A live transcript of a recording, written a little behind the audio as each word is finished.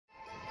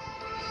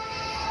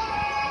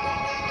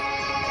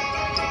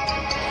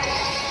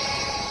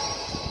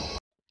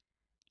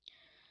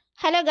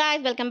Hello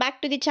guys, welcome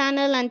back to the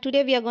channel, and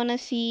today we are going to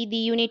see the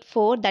unit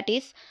 4, that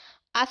is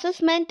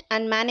assessment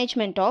and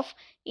management of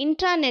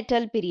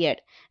intranatal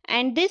period,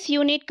 and this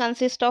unit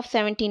consists of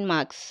 17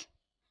 marks.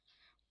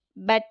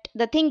 But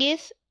the thing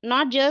is,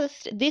 not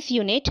just this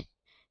unit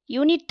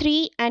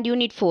 3 and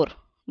unit 4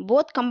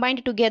 both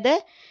combined together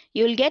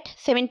you will get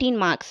 17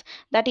 marks.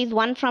 That is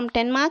 1 from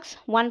 10 marks,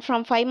 1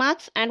 from 5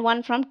 marks and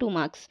 1 from 2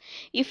 marks.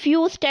 If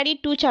you study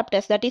 2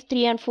 chapters, that is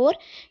 3 and 4,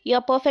 you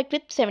are perfect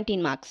with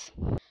 17 marks.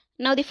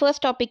 Now the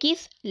first topic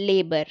is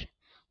labor.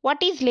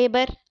 What is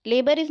labor?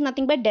 Labor is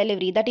nothing but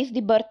delivery, that is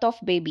the birth of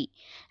baby.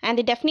 And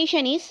the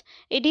definition is,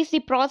 it is the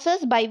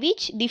process by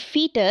which the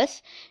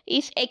fetus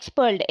is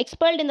expelled.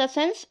 Expelled in the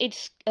sense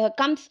it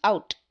comes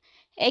out.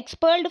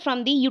 Expelled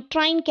from the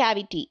uterine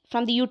cavity,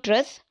 from the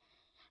uterus,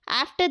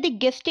 after the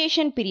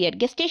gestation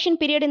period. Gestation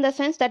period in the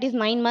sense that is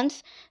 9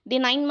 months. The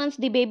 9 months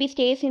the baby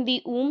stays in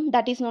the womb,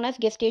 that is known as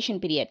gestation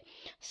period.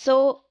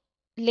 So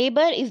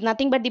labor is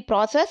nothing but the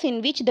process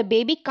in which the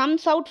baby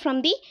comes out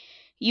from the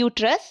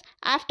uterus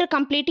after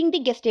completing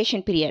the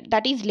gestation period,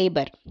 that is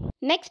labor.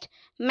 Next,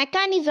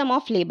 mechanism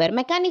of labor.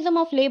 Mechanism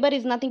of labor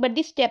is nothing but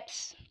the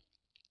steps.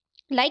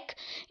 Like,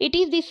 it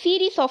is the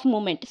series of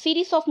movement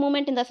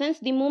in the sense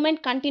the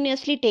movement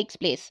continuously takes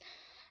place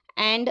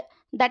and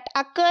that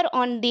occur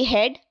on the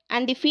head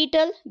and the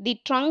fetal,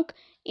 the trunk,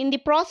 in the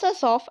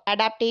process of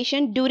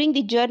adaptation during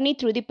the journey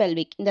through the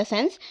pelvic. In the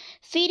sense,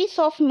 series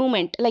of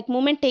movement, like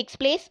movement takes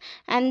place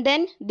and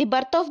then the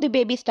birth of the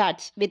baby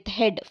starts with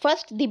head.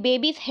 First the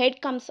baby's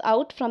head comes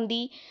out from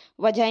the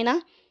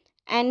vagina,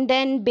 and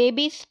then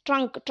baby's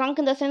trunk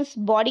in the sense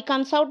body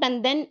comes out,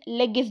 and then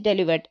leg is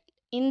delivered.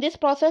 In this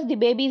process the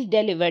baby is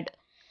delivered,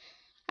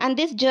 and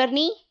this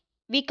journey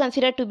we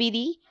consider to be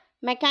the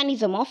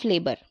mechanism of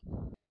labor.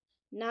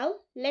 Now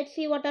let's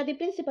see what are the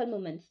principal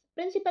movements.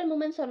 Principal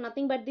movements are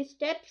nothing but the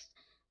steps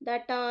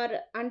that are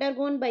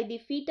undergone by the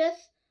fetus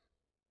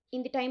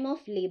in the time of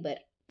labor.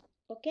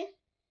 Okay,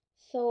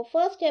 so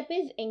first step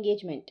is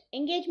engagement.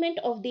 Engagement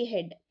of the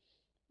head.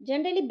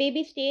 Generally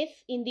baby stays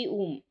in the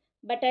womb,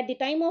 but at the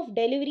time of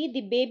delivery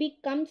the baby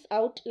comes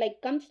out,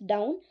 like comes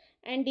down,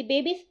 and the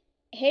baby's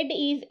head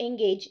is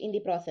engaged in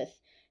the process,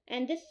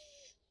 and this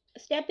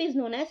step is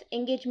known as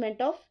engagement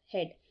of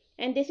head,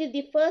 and this is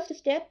the first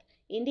step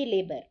in the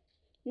labor.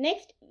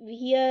 Next,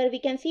 here we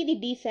can see the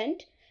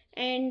descent,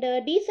 and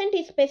descent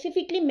is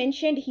specifically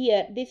mentioned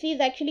here. This is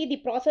actually the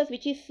process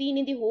which is seen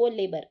in the whole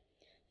labor.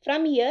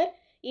 From here,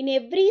 in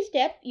every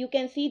step you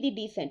can see the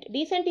descent.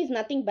 Descent is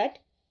nothing but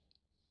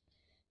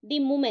the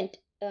movement,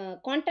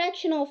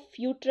 contraction of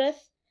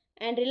uterus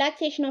and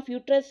relaxation of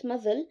uterus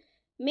muscle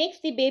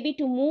makes the baby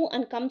to move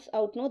and comes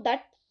out. No,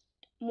 that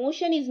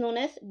motion is known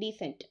as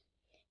descent.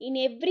 In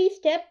every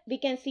step we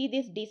can see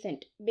this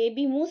descent.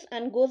 Baby moves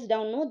and goes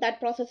down. No, that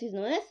process is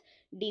known as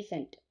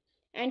descent,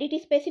 and it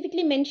is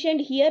specifically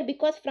mentioned here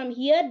because from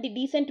here the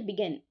descent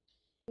began.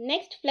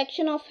 Next,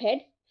 flexion of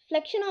head.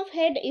 Flexion of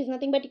head is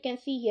nothing but, you can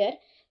see here,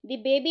 the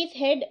baby's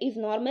head is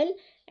normal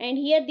and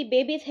here the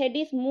baby's head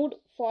is moved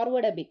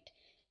forward a bit.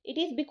 It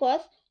is because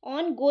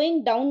on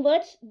going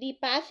downwards the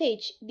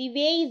passage, the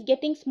way is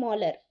getting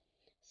smaller.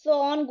 So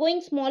on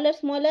going smaller,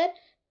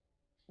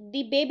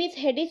 the baby's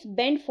head is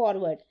bent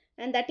forward,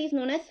 and that is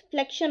known as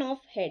flexion of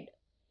head.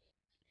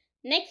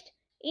 Next,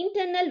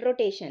 internal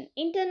rotation.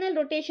 Internal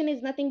rotation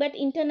is nothing but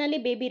internally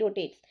baby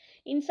rotates.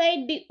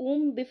 Inside the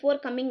womb before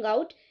coming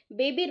out,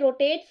 baby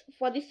rotates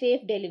for the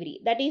safe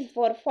delivery. That is,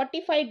 for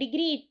 45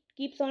 degree it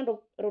keeps on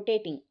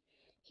rotating.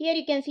 Here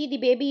you can see the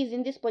baby is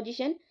in this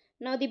position.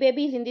 Now the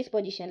baby is in this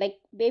position.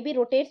 Like, baby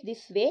rotates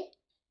this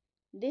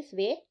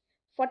way,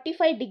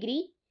 45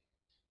 degree,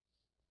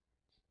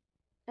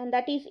 and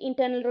that is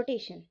internal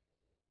rotation.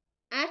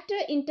 After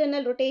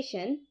internal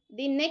rotation,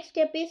 the next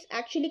step is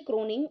actually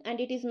croning,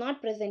 and it is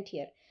not present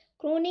here.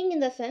 Croning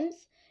in the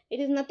sense, it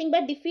is nothing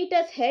but the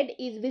fetus head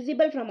is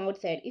visible from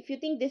outside. If you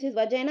think this is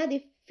vagina,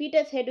 the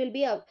fetus head will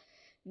be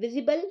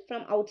visible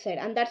from outside,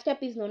 and that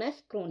step is known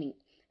as croning.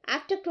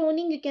 After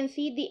croning, you can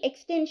see the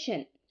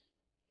extension.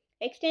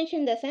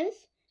 Extension in the sense,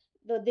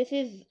 though this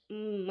is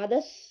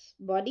mother's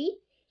body.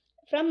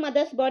 From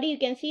mother's body, you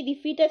can see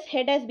the fetus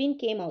head has been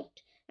came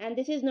out, and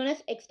this is known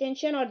as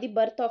extension or the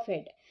birth of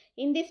head.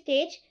 In this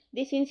stage,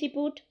 this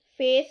inciput,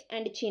 face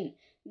and chin,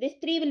 these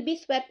three will be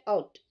swept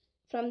out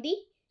from the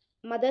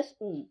mother's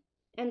womb,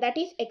 and that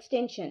is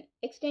extension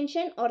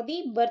or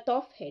the birth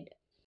of head.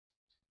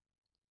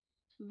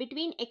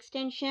 Between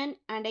extension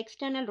and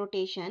external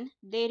rotation,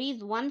 there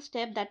is one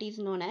step that is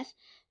known as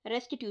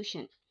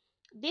restitution.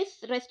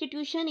 This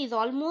restitution is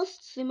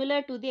almost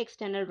similar to the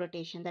external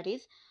rotation. That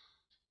is,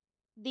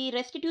 the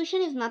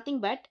restitution is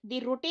nothing but the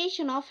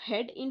rotation of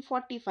head in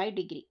 45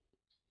 degree.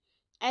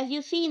 As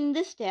you see in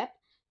this step,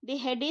 the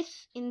head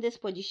is in this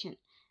position,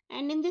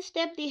 and in this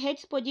step the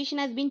head's position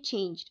has been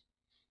changed.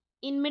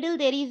 In middle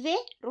there is a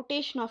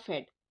rotation of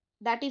head,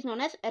 that is known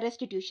as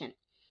restitution.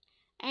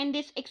 And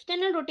this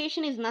external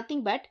rotation is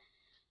nothing but,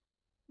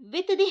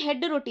 with the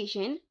head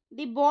rotation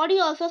the body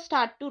also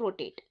start to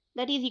rotate.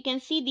 That is, you can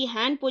see the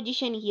hand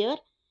position here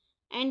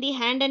and the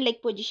hand and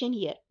leg position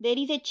here. There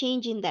is a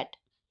change in that.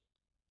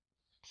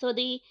 So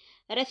the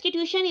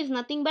restitution is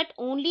nothing but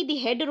only the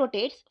head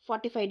rotates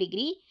 45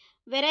 degree,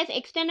 whereas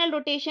external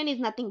rotation is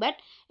nothing but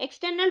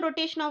external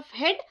rotation of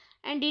head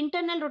and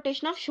internal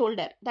rotation of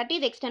shoulder. That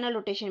is external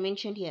rotation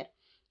mentioned here.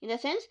 In the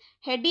sense,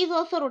 head is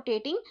also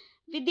rotating,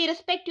 with the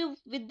respective,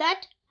 with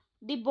that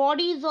the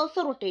body is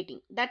also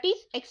rotating. That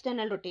is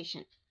external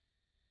rotation.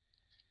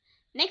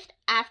 Next,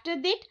 after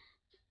that,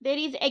 there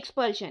is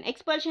expulsion.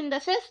 Expulsion in the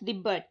sense the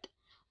birth.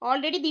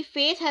 Already the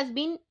face has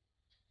been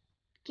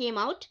came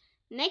out.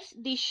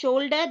 Next, the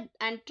shoulder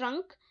and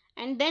trunk,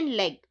 and then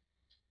leg.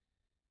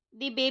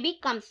 The baby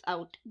comes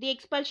out. The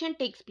expulsion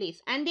takes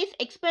place, and this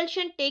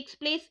expulsion takes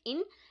place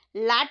in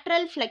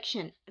lateral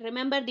flexion.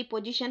 Remember the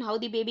position how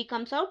the baby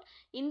comes out,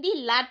 in the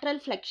lateral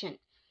flexion.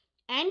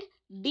 And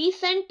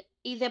descent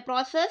is a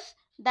process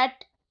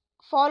that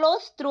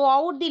follows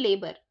throughout the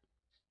labor,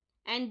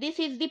 and this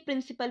is the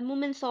principal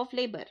movements of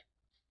labor.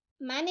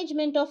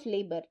 Management of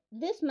labor.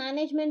 This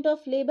management of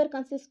labor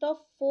consists of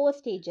 4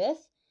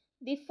 stages.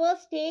 The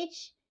first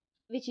stage,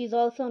 which is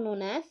also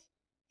known as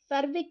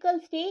cervical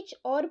stage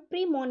or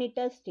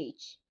premonitory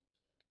stage,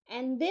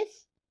 and this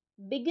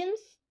begins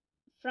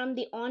from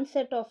the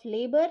onset of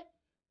labor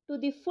to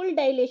the full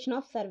dilation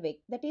of cervix.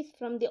 That is,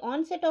 from the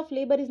onset of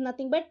labor is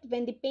nothing but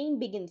when the pain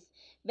begins,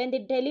 when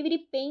the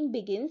delivery pain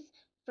begins,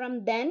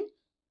 from then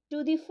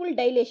to the full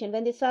dilation,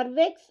 when the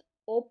cervix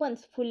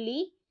opens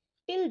fully,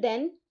 till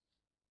then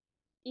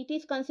it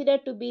is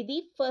considered to be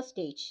the first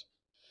stage.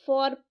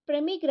 For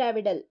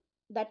premigravidal,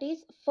 that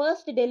is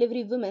first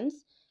delivery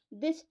women's,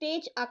 this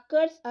stage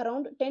occurs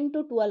around 10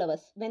 to 12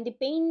 hours. When the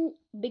pain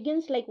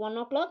begins like 1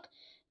 o'clock,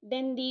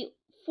 then the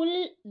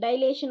full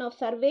dilation of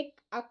cervix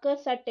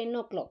occurs at 10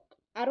 o'clock.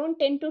 Around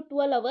 10 to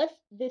 12 hours,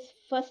 this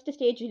first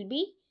stage will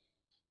be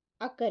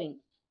occurring.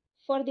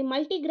 For the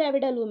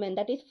multigravidal women,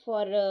 that is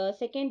for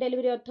second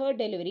delivery or third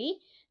delivery,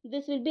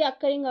 this will be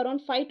occurring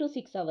around 5 to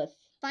 6 hours.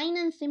 Sign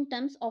and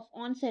symptoms of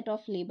onset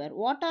of labor.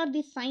 What are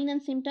the sign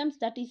and symptoms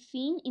that is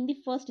seen in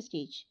the first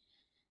stage?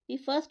 The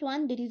first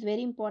one that is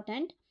very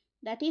important,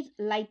 that is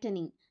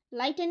lightening.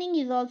 Lightening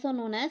is also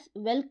known as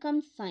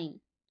welcome sign,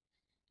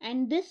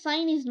 and this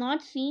sign is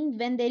not seen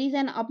when there is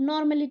an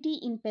abnormality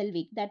in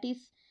pelvic, that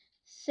is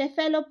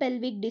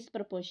cephalopelvic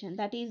disproportion.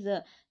 That is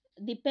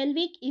the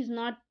pelvic is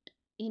not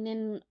in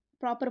a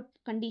proper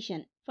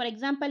condition. For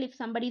example, if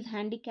somebody is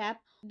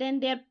handicapped,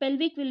 then their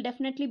pelvic will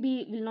definitely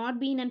will not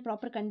be in a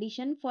proper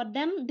condition. For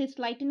them, this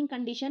lightening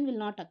condition will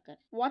not occur.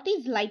 What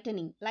is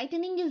lightening?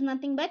 Lightening is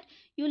nothing but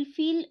you will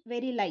feel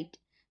very light.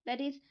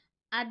 That is,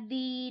 at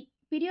the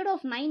period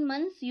of 9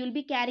 months you will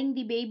be carrying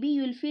the baby,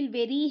 you will feel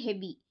very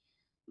heavy,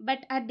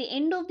 but at the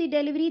end of the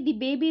delivery the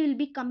baby will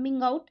be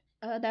coming out,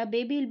 the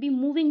baby will be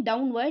moving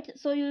downwards,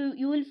 so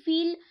you will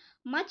feel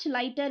much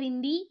lighter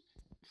in the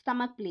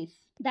stomach place.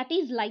 That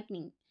is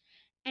lightening.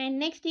 And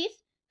next is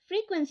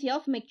frequency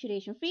of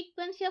maturation.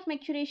 Frequency of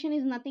maturation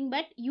is nothing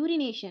but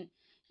urination.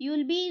 You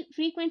will be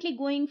frequently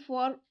going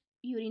for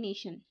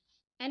urination.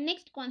 And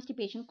next,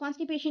 constipation.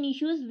 Constipation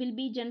issues will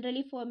be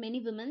generally for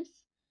many women's.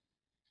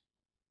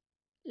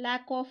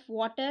 Lack of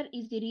water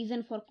is the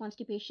reason for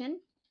constipation.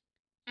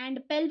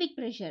 And pelvic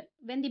pressure.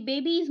 When the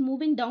baby is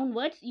moving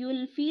downwards, you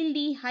will feel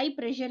the high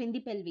pressure in the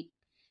pelvic.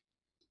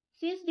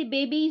 Since the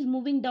baby is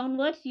moving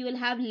downwards, you will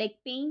have leg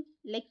pain,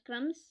 leg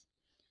cramps,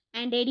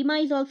 and edema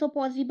is also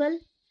possible.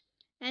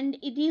 And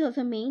it is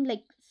also main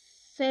like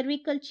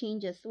cervical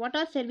changes. What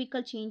are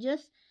cervical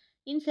changes?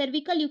 In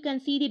cervical, you can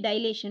see the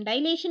dilation.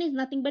 Dilation is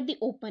nothing but the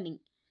opening.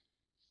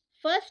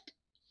 First,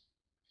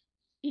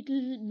 it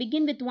will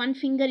begin with one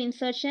finger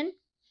insertion.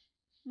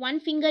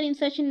 One finger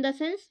insertion in the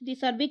sense the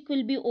cervix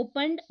will be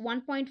opened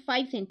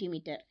 1.5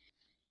 centimeter.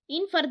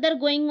 In further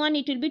going on,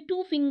 it will be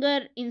two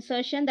finger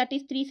insertion, that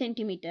is 3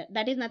 centimeter.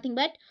 That is nothing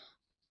but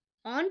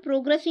on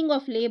progressing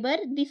of labor,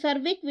 the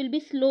cervix will be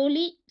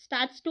slowly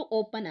starts to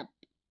open up.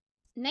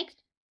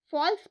 Next,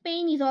 false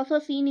pain is also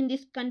seen in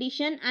this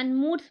condition, and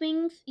mood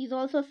swings is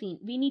also seen.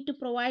 We need to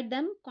provide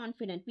them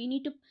confidence.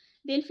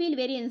 They'll feel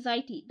very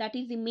anxiety. That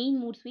is the main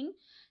mood swing,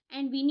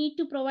 and we need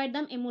to provide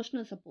them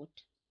emotional support.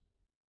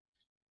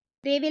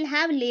 They will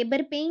have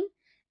labor pain,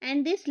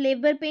 and this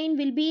labor pain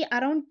will be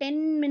around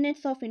 10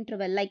 minutes of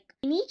interval. Like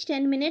in each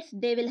 10 minutes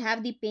they will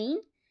have the pain,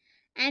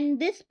 and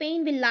this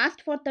pain will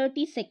last for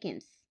 30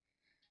 seconds.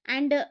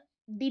 And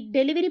the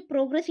delivery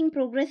progressing,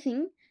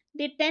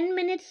 the 10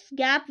 minutes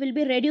gap will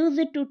be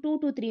reduced to 2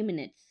 to 3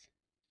 minutes.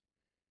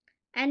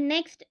 And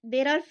next,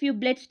 there are few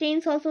blood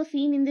stains also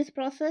seen in this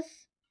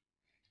process.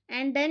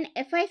 And then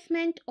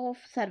effacement of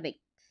cervix.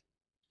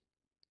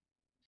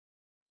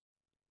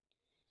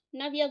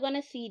 Now we are going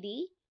to see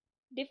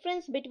the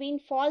difference between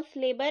false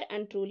labor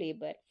and true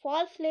labor.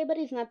 False labor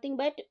is nothing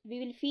but we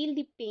will feel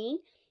the pain,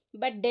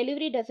 but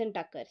delivery doesn't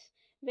occur.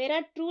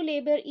 Whereas true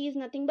labor is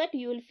nothing but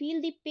you will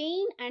feel the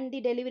pain and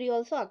the delivery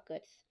also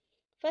occurs.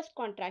 First,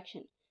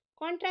 contraction.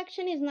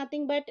 Contraction is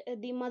nothing but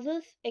the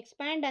muscles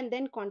expand and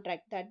then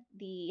contract, that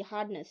the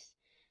hardness,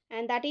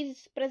 and that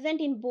is present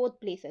in both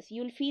places.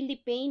 You will feel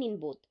the pain in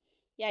both.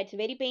 Yeah, it's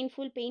very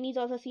painful. Pain is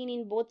also seen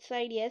in both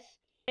sides, yes.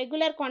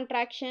 Regular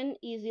contraction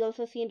is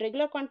also seen.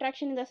 Regular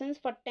contraction in the sense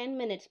for 10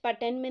 minutes. Per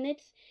 10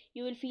 minutes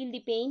you will feel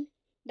the pain.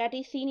 That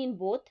is seen in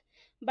both.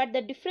 But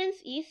the difference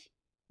is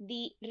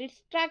the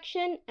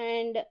retraction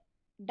and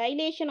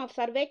dilation of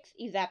cervix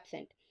is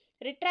absent.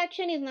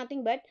 Retraction is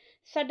nothing but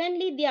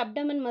suddenly the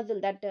abdomen muscle,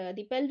 that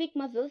the pelvic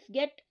muscles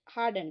get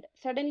hardened.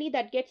 Suddenly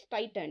that gets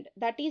tightened.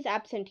 That is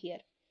absent here.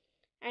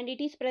 And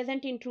it is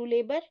present in true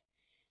labor.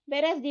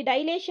 Whereas the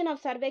dilation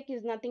of cervix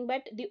is nothing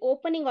but the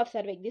opening of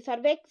cervix. The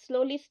cervix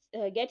slowly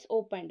gets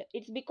opened.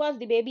 It's because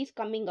the baby is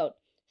coming out.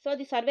 So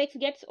the cervix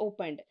gets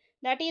opened.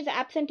 That is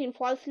absent in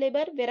false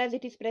labor, whereas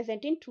it is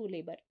present in true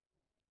labor.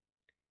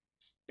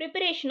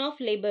 Preparation of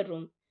labor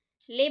room.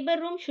 Labor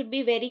room should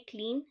be very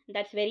clean.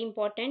 That's very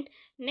important.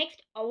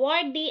 Next,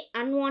 avoid the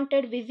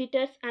unwanted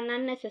visitors and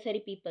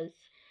unnecessary peoples.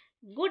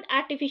 Good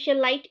artificial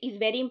light is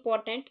very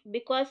important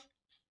because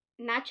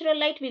natural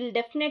light will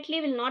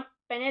not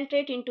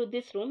penetrate into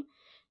this room.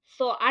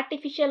 So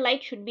artificial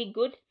light should be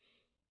good,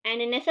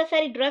 and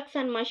necessary drugs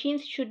and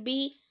machines should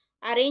be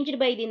arranged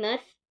by the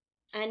nurse,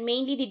 and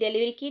mainly the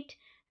delivery kit,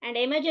 and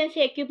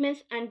emergency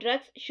equipments and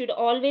drugs should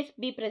always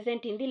be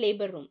present in the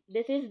labor room.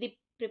 This is the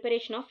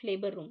preparation of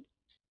labor room.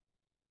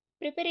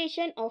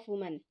 Preparation of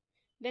woman.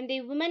 When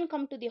the woman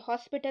come to the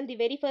hospital, the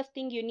very first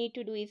thing you need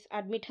to do is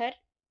admit her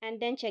and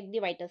then check the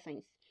vital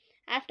signs.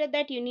 After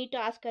that, you need to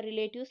ask her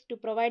relatives to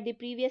provide the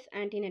previous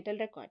antenatal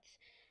records.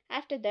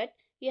 After that,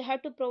 you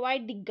have to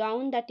provide the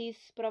gown that is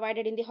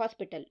provided in the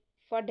hospital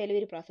for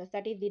delivery process.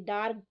 That is the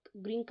dark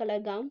green color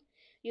gown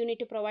you need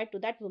to provide to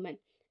that woman.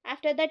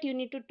 After that, you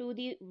need to do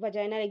the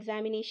vaginal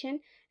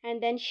examination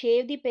and then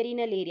shave the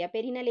perineal area.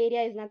 Perineal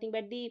area is nothing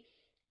but the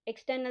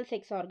external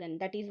sex organ,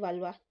 that is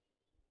vulva,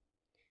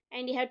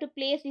 and you have to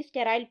place the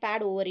sterile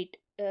pad over it.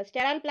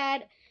 Sterile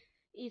pad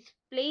is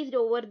placed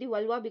over the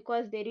vulva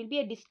because there will be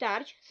a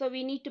discharge, so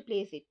we need to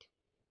place it.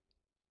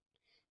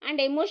 And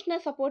emotional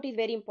support is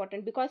very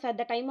important because at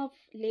the time of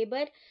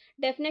labor,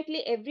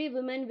 definitely every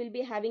woman will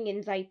be having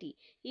anxiety.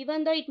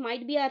 Even though it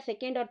might be our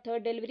second or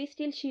third delivery,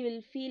 still she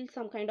will feel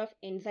some kind of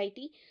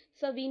anxiety,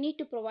 so we need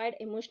to provide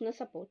emotional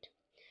support.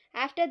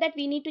 After that,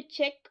 we need to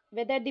check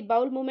whether the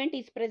bowel movement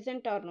is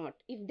present or not.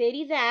 If there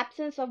is an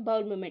absence of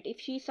bowel movement, if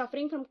she is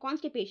suffering from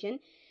constipation,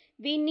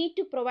 we need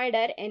to provide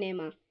her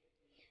enema.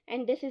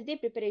 And this is the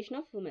preparation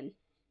of woman.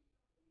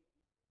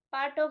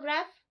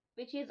 Partograph,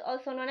 which is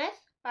also known as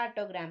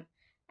partogram.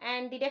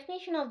 And the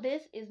definition of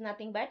this is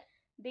nothing but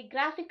the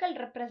graphical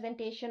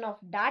representation of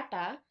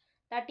data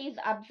that is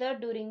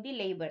observed during the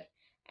labor.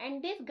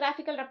 And this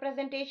graphical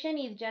representation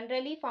is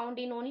generally found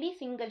in only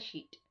single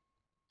sheet.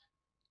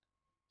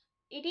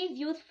 It is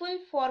useful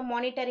for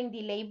monitoring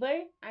the labor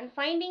and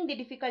finding the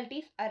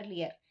difficulties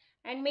earlier.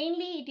 And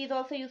mainly it is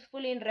also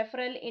useful in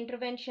referral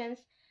interventions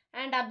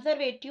and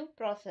observative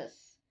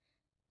process.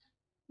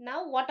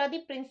 Now, what are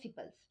the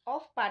principles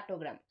of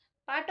partogram?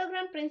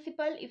 Partogram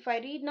principle, if I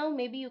read now,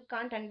 maybe you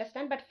can't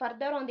understand, but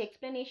further on the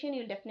explanation,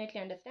 you'll definitely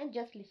understand.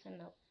 Just listen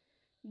now.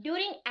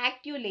 During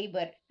active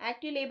labor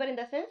in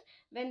the sense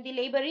when the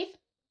labor is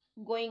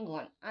going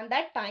on, and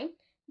that time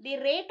the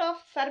rate of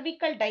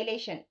cervical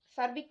dilation,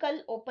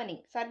 cervical opening,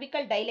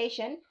 cervical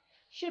dilation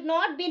should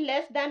not be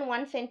less than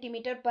 1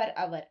 centimeter per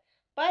hour.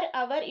 Per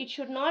hour, it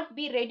should not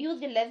be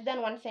reduced less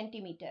than 1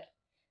 centimeter.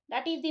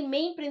 That is the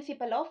main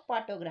principle of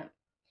partogram.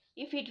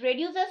 If it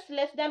reduces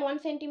less than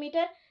 1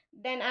 centimeter,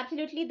 then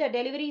absolutely the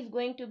delivery is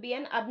going to be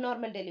an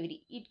abnormal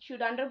delivery. It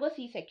should undergo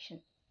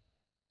C-section.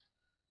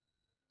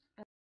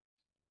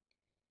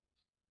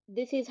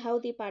 This is how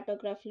the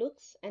partograph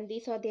looks, and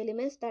these are the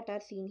elements that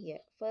are seen here.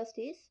 First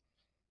is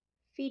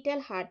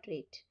fetal heart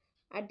rate.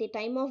 At the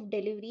time of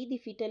delivery, the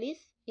fetal is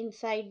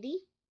inside the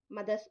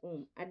mother's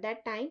womb. At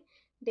that time,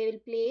 they will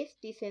place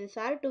the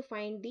sensor to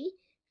find the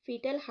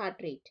fetal heart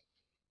rate.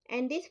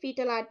 And this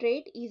fetal heart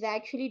rate is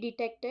actually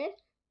detected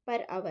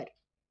per hour.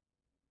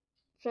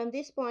 From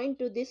this point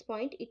to this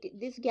point,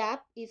 this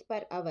gap is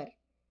per hour.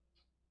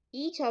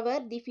 Each hour,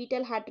 the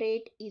fetal heart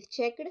rate is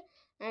checked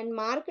and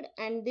marked,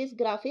 and this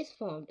graph is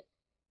formed.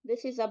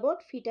 This is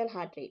about fetal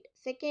heart rate.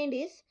 Second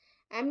is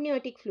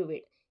amniotic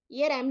fluid.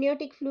 Here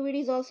amniotic fluid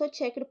is also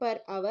checked per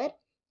hour,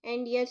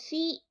 and here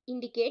C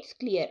indicates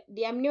clear.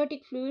 The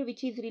amniotic fluid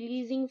which is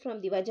releasing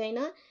from the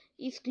vagina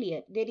is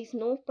clear. There is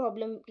no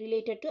problem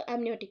related to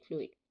amniotic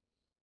fluid.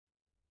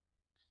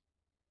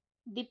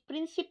 The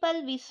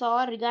principle we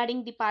saw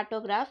regarding the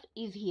partograph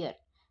is here.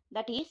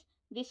 That is,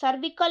 the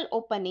cervical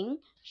opening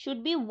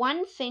should be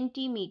 1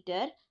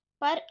 centimeter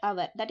per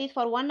hour. That is,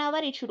 for 1 hour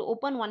it should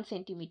open 1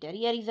 centimeter.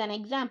 Here is an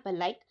example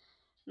like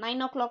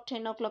 9 o'clock,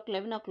 10 o'clock,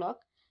 11 o'clock.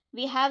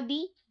 We have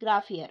the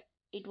graph here.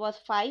 It was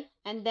 5,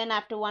 and then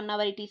after 1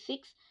 hour it is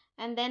 6,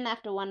 and then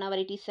after 1 hour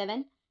it is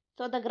 7.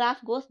 So the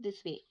graph goes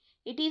this way.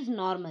 It is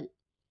normal.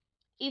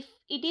 If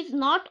it is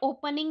not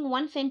opening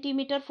 1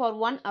 centimeter for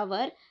 1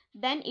 hour,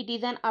 then it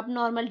is an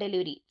abnormal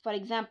delivery. For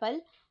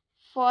example,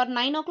 for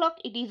 9 o'clock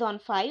it is on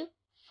 5,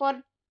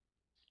 for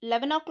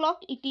 11 o'clock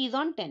it is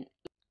on 10.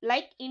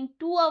 Like in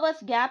 2 hours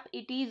gap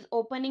it is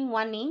opening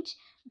 1 inch,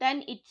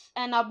 then it's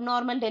an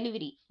abnormal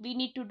delivery. We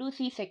need to do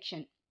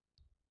C-section.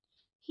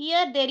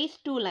 Here there is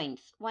two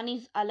lines. One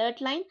is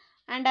alert line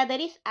and other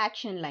is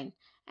action line.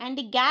 And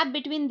the gap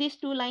between these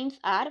two lines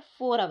are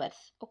 4 hours.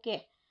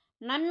 Okay.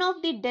 None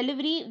of the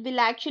delivery will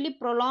actually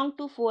prolong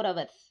to 4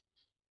 hours.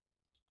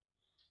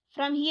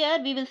 From here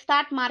we will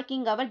start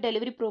marking our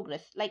delivery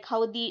progress, like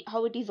how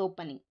it is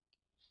opening.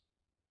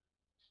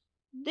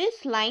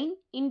 This line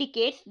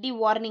indicates the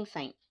warning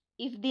sign.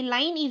 If the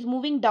line is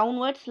moving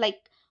downwards,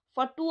 like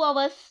for 2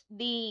 hours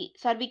the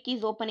cervix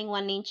is opening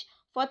 1 inch,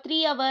 for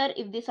 3 hours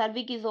if the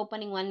cervix is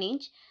opening 1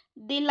 inch,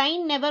 the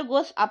line never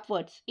goes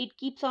upwards. It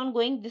keeps on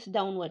going this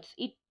downwards.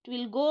 It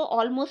will go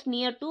almost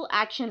near to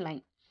action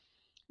line.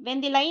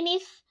 When the line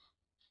is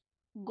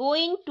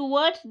going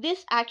towards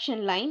this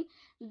action line,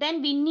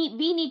 then we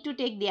need to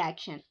take the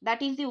action.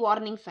 That is the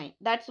warning sign.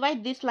 That's why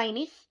this line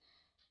is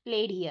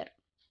played here.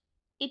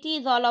 It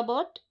is all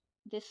about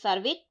this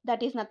cervix,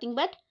 that is nothing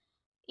but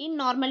in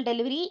normal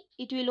delivery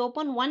it will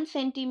open 1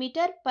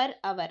 centimeter per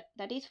hour.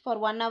 That is for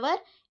 1 hour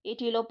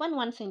it will open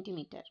 1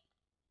 centimeter.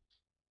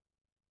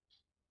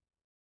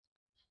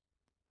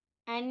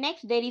 And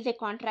next there is a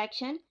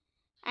contraction,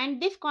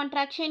 and this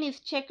contraction is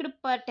checked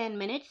per 10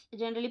 minutes.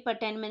 Generally per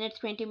 10 minutes,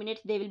 20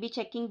 minutes they will be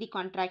checking the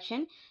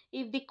contraction.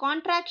 If the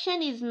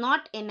contraction is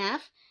not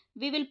enough,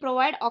 we will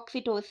provide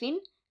oxytocin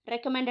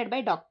recommended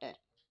by doctor.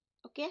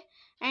 Okay,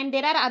 and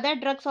there are other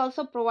drugs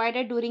also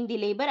provided during the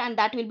labor, and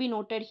that will be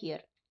noted here.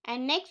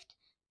 And next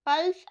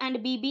pulse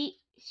and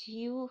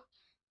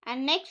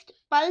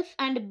pulse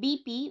and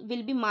BP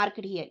will be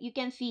marked here. You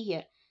can see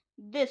here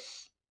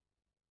this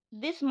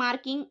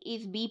marking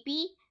is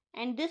BP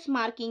and this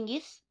marking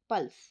is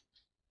pulse.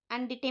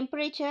 And the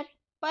temperature,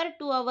 per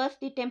 2 hours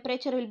the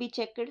temperature will be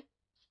checked.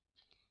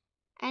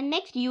 And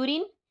next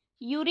urine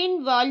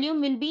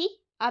volume will be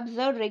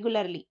observed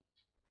regularly.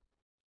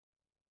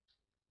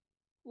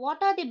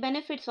 What are the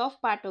benefits of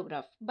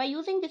partograph? By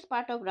using this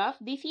partograph,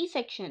 the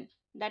C-section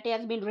that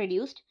has been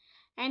reduced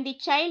and the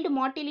child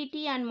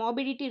mortality and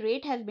morbidity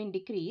rate has been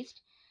decreased,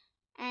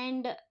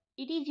 and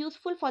it is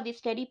useful for the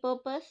study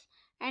purpose,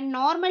 and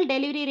normal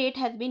delivery rate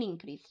has been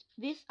increased.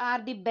 These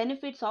are the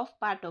benefits of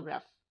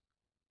partograph.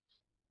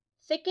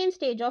 Second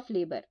stage of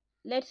labor.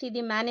 Let's see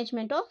the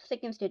management of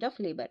second stage of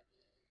labor.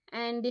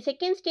 And the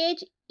second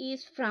stage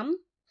is from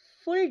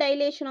full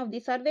dilation of the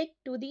cervix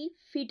to the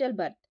fetal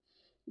birth.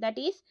 That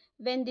is,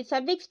 when the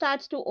cervix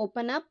starts to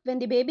open up, when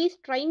the baby is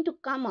trying to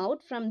come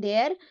out from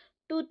there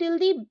to till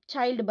the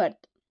childbirth.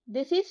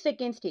 This is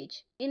second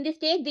stage. In this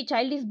stage, the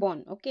child is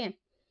born. Okay.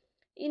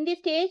 In this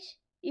stage,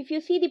 if you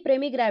see the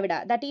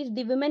premigravida, that is,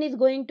 the woman is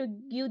going to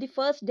give the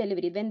first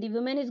delivery. When the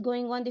woman is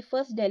going on the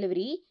first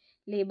delivery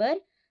labor,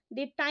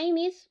 the time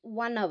is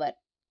 1 hour.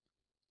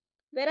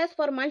 Whereas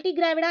for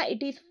multigravida,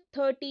 it is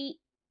 30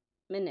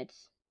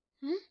 minutes.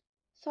 Huh?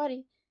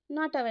 Sorry,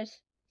 not hours.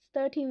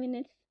 30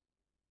 minutes.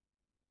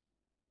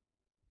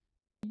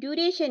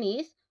 Duration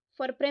is,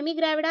 for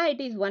premigravida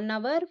it is 1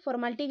 hour, for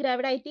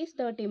multigravida it is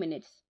 30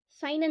 minutes.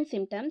 Sign and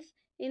symptoms.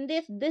 In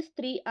this, these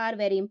three are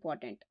very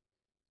important.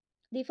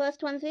 The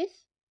first one is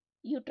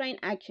uterine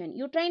action.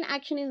 Uterine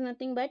action is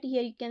nothing but,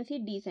 here you can see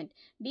descent.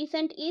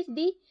 Descent is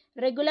the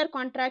regular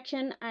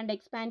contraction and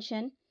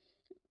expansion,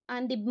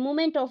 and the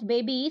movement of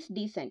baby is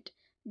descent.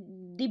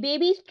 The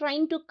baby is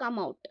trying to come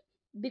out.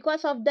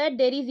 Because of that,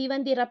 there is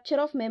even the rupture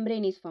of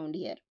membrane is found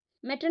here.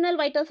 Maternal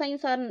vital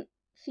signs are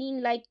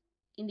seen like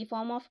in the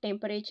form of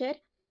temperature,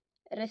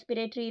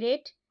 respiratory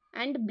rate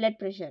and blood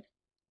pressure.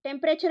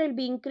 Temperature will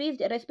be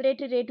increased,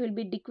 respiratory rate will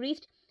be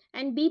decreased,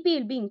 and BP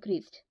will be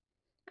increased.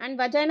 And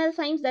vaginal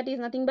signs, that is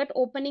nothing but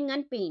opening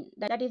and pain.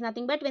 That is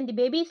nothing but when the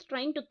baby is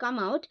trying to come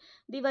out,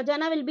 the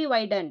vagina will be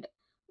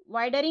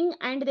widening,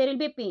 and there will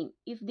be pain.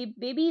 If the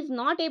baby is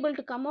not able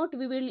to come out,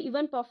 we will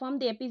even perform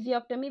the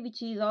episiotomy,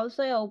 which is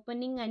also a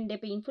opening and a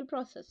painful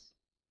process.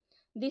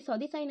 These are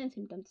the signs and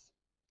symptoms.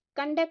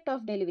 Conduct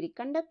of delivery.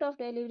 Conduct of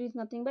delivery is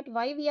nothing but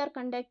why we are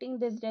conducting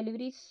these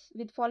deliveries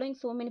with following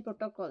so many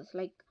protocols.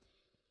 Like,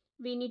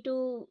 we need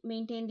to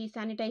maintain the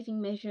sanitizing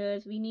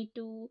measures, we need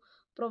to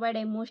provide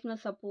emotional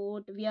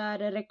support, we are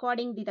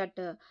recording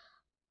that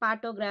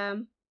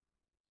partogram.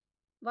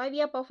 Why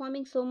we are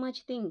performing so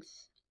much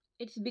things?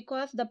 It's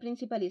because the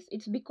principle is,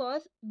 it's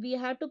because we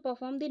have to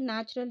perform the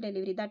natural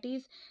delivery. That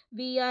is,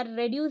 we are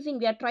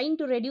trying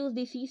to reduce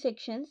the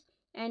C-sections,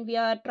 and we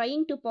are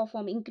trying to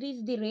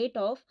increase the rate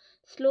of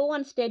slow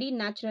and steady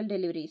natural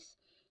deliveries,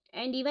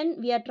 and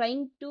even we are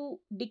trying to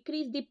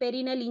decrease the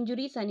perineal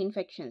injuries and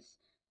infections.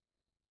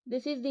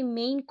 This is the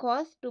main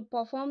cause to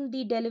perform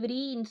the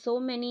delivery in so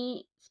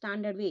many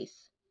standard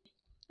ways.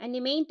 And the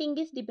main thing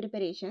is the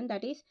preparation.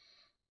 That is,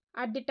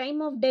 at the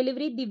time of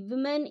delivery, the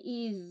woman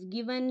is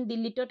given the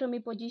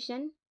lithotomy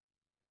position,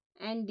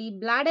 and the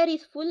bladder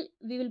is full.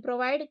 We will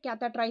provide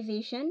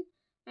catheterization,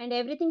 and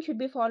everything should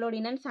be followed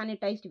in a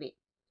sanitized way.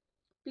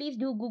 Please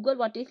do Google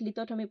what is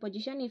lithotomy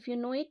position. If you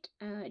know it,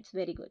 it's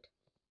very good.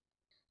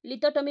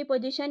 Lithotomy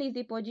position is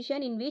the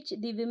position in which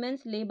the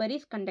woman's labor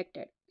is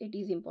conducted. It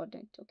is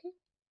important. Okay.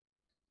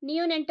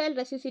 Neonatal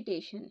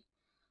resuscitation.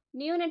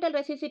 Neonatal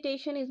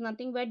resuscitation is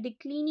nothing but the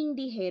cleaning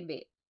the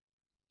airway.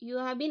 you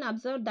have been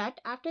observed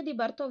that after the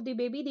birth of the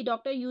baby, the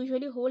doctor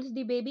usually holds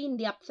the baby in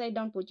the upside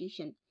down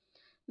position,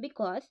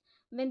 because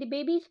when the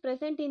baby is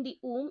present in the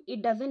womb,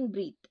 it doesn't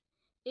breathe.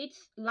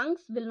 Its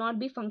lungs will not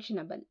be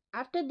functionable.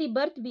 After the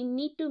birth, we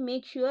need to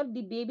make sure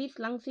the baby's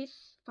lungs is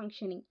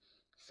functioning.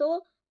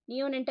 So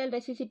neonatal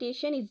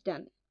resuscitation is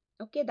done.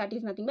 Okay, that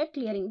is nothing but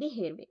clearing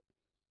the airway.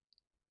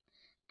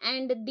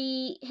 And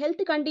the health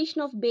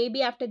condition of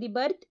baby after the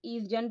birth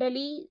is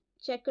generally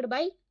checked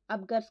by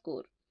Apgar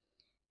score.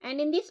 And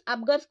in this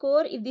Apgar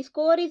score, if the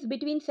score is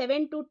between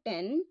 7 to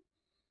 10,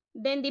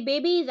 then the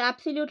baby is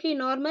absolutely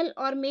normal,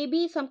 or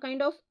maybe some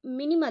kind of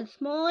minimal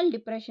small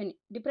depression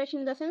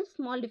in the sense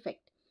small defect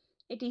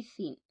it is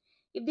seen.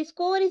 If the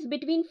score is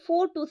between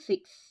 4 to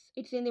 6,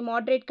 it's in the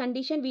moderate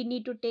condition, we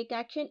need to take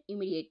action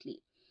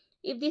immediately.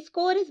 If the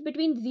score is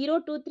between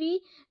 0 to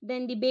 3,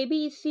 then the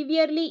baby is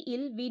severely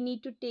ill, we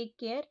need to take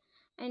care,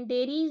 and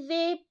there is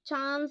a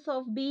chance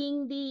of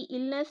being the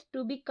illness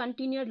to be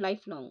continued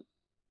lifelong.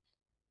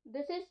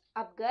 This is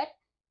Apgar.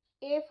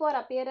 A for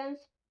appearance,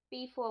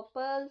 P for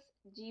pearls,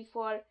 G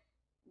for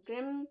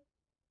grim,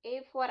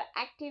 A for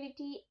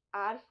activity,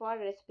 R for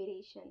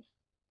respiration.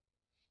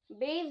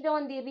 Based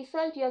on the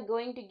result, you are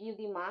going to give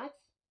the marks.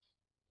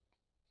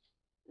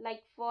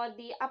 Like for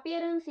the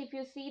appearance, if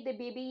you see the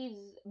baby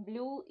is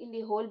blue in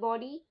the whole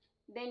body,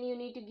 then you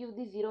need to give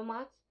the 0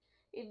 marks.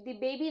 If the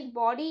baby's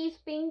body is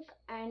pink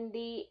and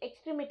the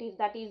extremities,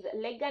 that is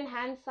leg and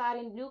hands, are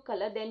in blue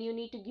color, then you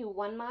need to give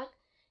 1 mark.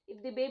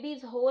 If the baby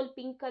is whole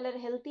pink color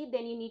healthy,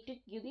 then you need to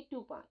give the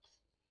 2 marks.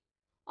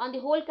 On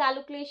the whole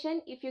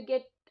calculation, if you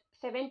get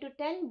 7 to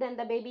 10, then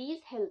the baby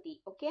is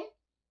healthy. Okay.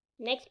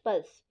 Next,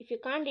 pulse. If you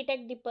can't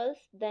detect the pulse,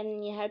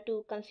 then you have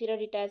to consider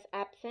it as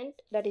absent,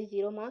 that is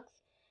 0 marks.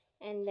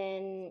 And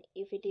then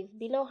if it is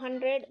below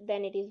 100,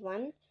 then it is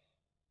 1.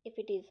 If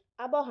it is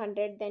above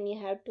 100, then you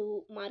have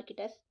to mark it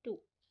as 2.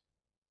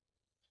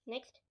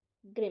 Next,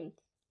 grims.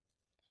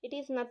 It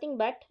is nothing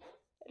but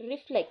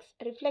reflex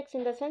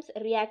in the sense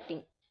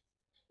reacting.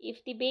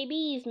 If the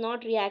baby is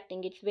not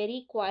reacting, it's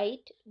very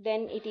quiet,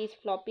 then it is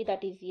floppy,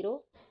 that is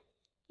 0.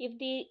 If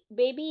the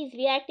baby is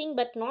reacting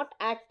but not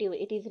active,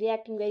 it is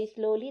reacting very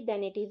slowly,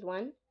 then it is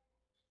 1.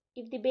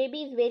 If the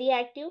baby is very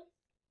active,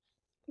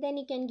 then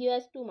you can give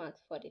us 2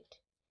 marks for it.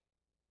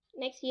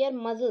 Next, here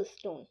muscle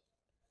tone.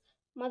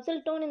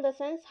 Muscle tone in the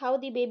sense how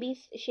the baby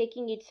is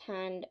shaking its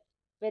hand,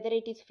 whether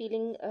it is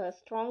feeling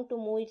strong to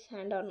move its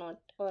hand or not,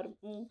 or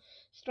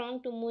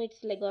strong to move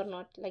its leg or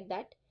not, like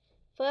that.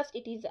 First,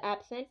 it is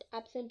absent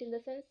in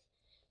the sense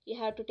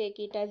you have to take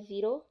it as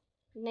 0.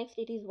 Next,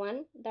 it is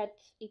 1,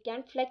 that's it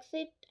can flex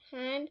its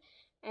hand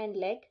and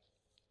leg.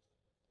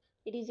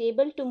 It is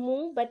able to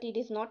move, but it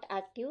is not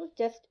active,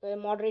 just a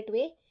moderate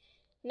way.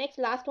 Next,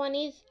 last one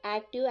is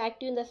active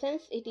in the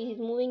sense it is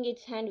moving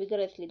its hand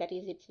vigorously, that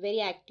is it's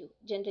very active.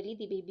 Generally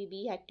the baby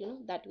be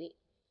active, that way.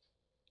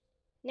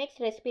 Next,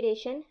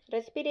 respiration.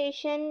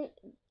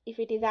 If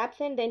it is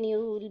absent, then you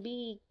will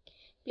be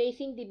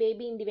placing the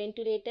baby in the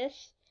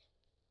ventilators.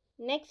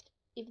 Next,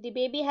 if the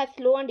baby has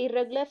slow and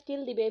irregular,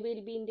 still the baby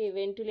will be in the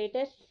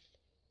ventilators.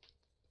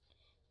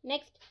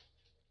 Next,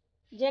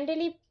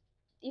 generally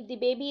if the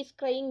baby is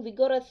crying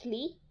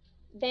vigorously,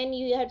 then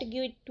you have to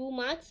give it 2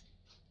 marks.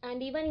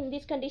 And even in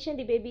this condition,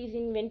 the baby is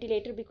in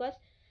ventilator, because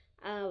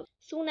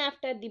soon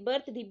after the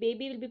birth, the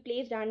baby will be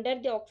placed under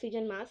the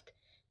oxygen mask.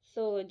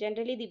 So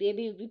generally the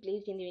baby will be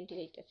placed in the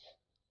ventilator.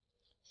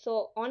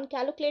 So on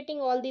calculating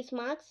all these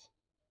marks,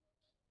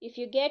 if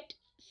you get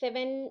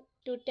 7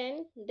 to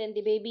 10, then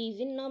the baby is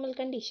in normal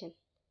condition.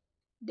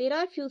 There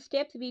are few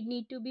steps we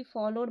need to be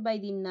followed by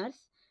the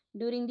nurse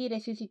during the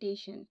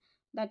resuscitation.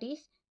 That is,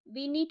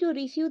 we need to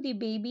receive the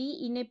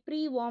baby in a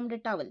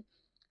pre-warmed towel.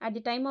 At the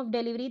time of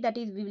delivery, that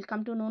is, we will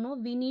come to know,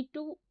 we need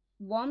to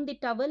warm the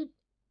towel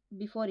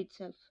before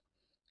itself.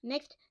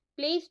 Next,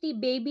 place the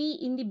baby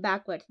in the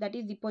backwards, that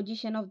is the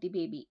position of the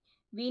baby.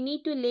 We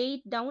need to lay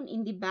it down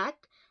in the back,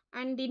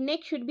 and the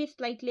neck should be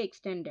slightly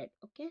extended.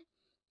 Okay.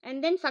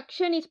 And then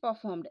suction is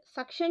performed.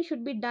 Suction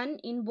should be done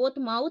in both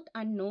mouth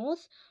and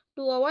nose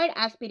to avoid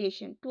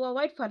aspiration, to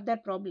avoid further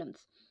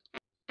problems.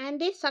 And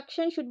this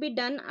suction should be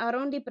done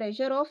around the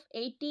pressure of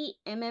 80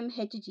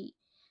 mmHg.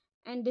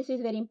 And this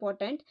is very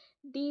important.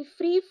 The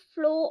free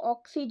flow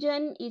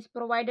oxygen is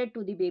provided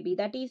to the baby.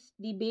 That is,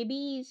 the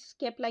baby is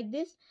kept like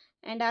this,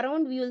 and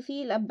around we will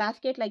see a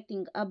basket like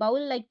thing, a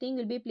bowl like thing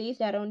will be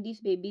placed around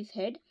this baby's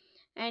head,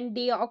 and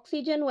the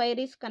oxygen wire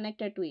is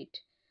connected to it.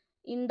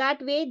 In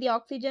that way, the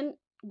oxygen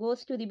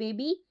goes to the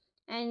baby,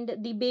 and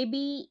the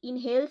baby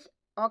inhales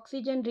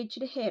oxygen rich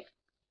air.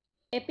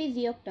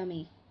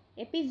 Episiotomy.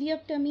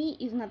 Episiotomy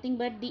is nothing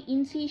but the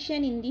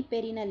incision in the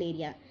perineal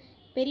area.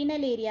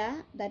 Perineal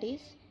area, that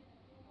is,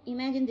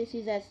 imagine this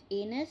is as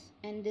anus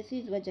and this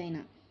is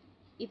vagina.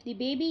 If the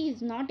baby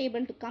is not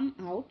able to come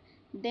out,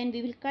 then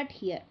we will cut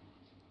here,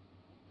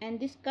 and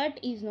this cut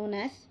is known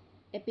as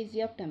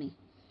episiotomy.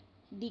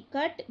 The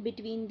cut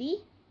between the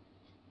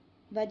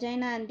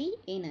vagina and the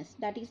anus,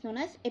 that is known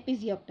as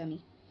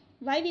episiotomy.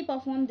 Why we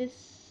perform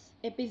this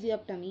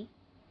episiotomy?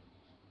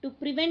 To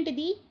prevent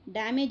the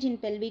damage in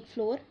pelvic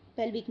floor,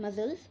 pelvic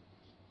muscles.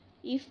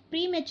 If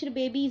premature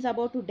baby is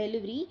about to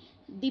delivery,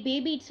 the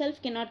baby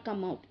itself cannot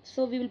come out.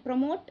 So we will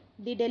promote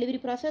the delivery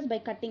process by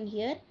cutting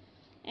here.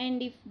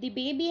 And if the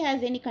baby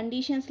has any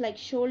conditions like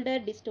shoulder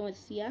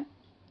dystocia,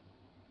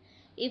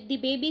 if the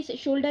baby's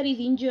shoulder is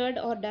injured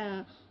or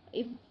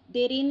if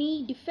there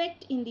any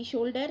defect in the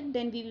shoulder,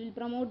 then we will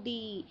promote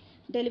the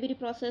delivery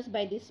process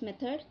by this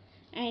method.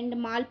 And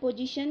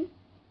malposition,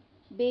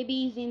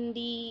 baby is in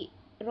the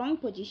wrong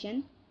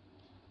position.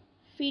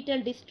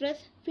 Fetal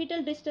distress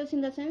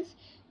in the sense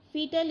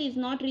fetal is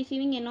not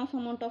receiving enough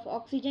amount of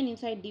oxygen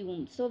inside the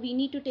womb, so we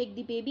need to take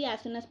the baby as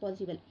soon as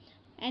possible.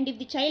 And if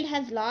the child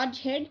has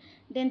large head,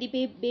 then the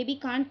baby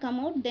can't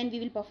come out, then we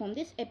will perform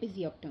this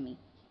episiotomy.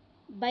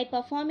 By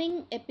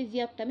performing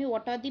episiotomy,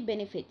 what are the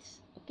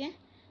benefits? Okay,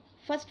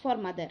 first, for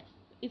mother,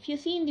 if you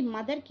see in the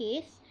mother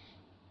case,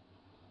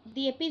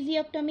 the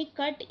episiotomy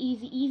cut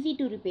is easy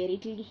to repair,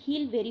 it will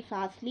heal very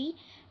fastly,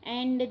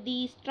 and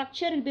the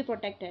structure will be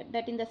protected.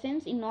 That in the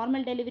sense, in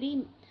normal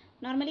delivery,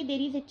 normally there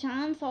is a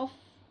chance of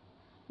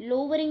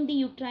lowering the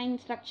uterine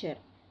structure.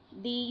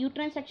 The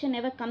uterine structure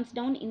never comes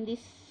down in this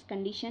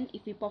condition.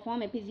 If we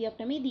perform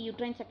episiotomy, the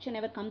uterine structure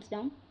never comes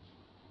down.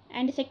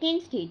 And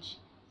second stage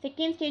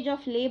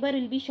of labor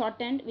will be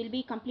shortened, will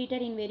be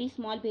completed in very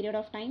small period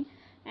of time,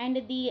 and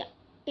the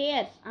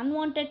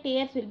unwanted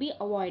tears will be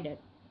avoided.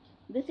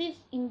 This is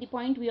in the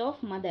point of view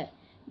of mother.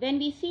 When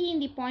we see in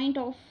the point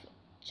of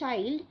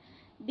child,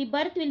 the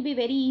birth will be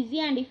very easy,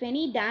 and if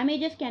any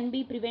damages can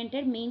be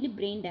prevented, mainly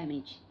brain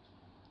damage.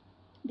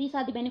 These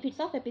are the benefits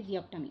of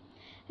episiotomy.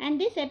 And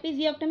this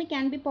episiotomy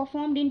can be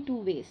performed in two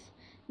ways,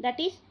 that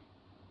is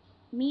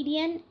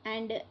median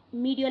and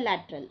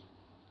mediolateral.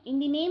 In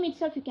the name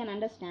itself you can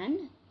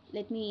understand.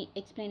 Let me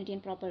explain it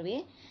in proper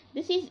way.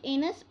 This is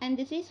anus and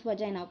this is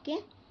vagina. Okay,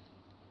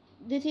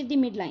 this is the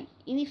midline.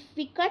 If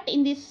we cut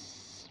in this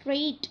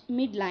straight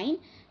midline,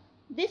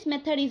 this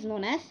method is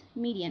known as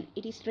median.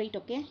 It is straight.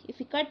 Okay, if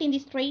we cut in the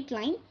straight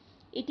line,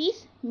 it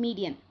is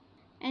median.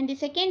 And the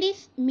second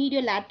is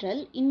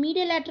mediolateral. In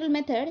mediolateral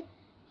method,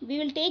 we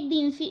will take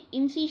the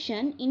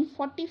incision in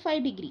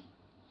 45 degree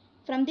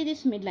from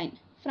this midline.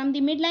 From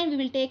the midline we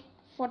will take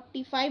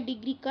 45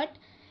 degree cut,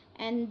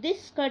 and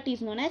this cut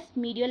is known as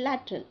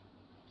mediolateral.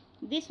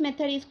 This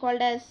method is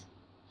called as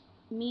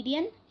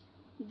median.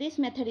 This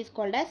method is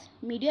called as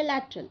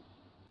mediolateral.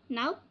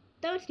 Now,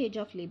 third stage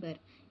of labor.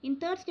 In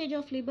third stage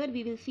of labor,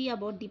 we will see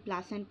about the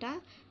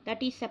placenta,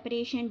 that is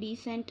separation,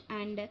 descent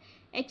and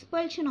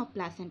expulsion of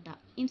placenta.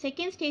 In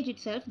second stage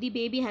itself, the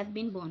baby has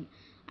been born,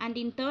 and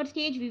in third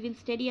stage we will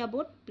study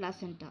about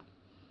placenta.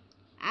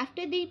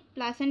 After the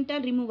placenta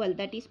removal,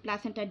 that is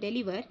placenta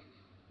deliver,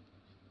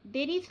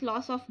 there is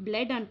loss of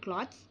blood and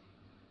clots,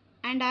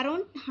 and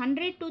around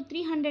 100 to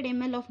 300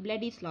 ml of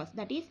blood is lost.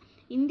 That is,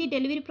 in the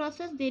delivery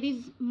process there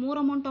is more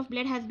amount of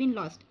blood has been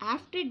lost.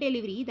 After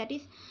delivery, that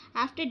is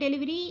after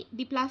delivery,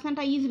 the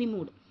placenta is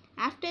removed.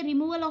 After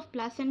removal of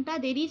placenta,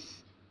 there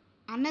is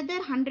another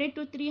 100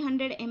 to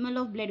 300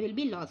 ml of blood will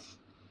be lost.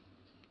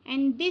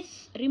 And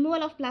this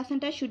removal of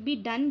placenta should be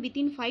done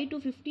within 5 to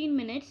 15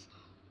 minutes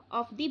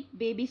of the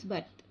baby's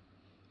birth.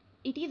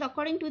 It is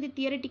according to the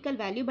theoretical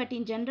value, but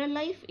in general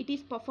life it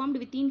is performed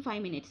within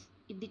 5 minutes.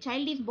 If the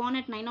child is born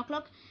at 9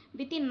 o'clock,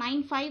 within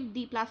 9:05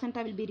 the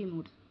placenta will be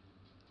removed.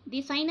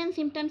 The sign and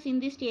symptoms in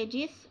this stage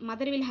is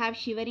mother will have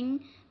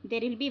shivering, there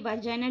will be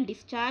vaginal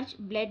discharge,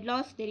 blood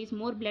loss, there is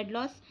more blood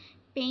loss,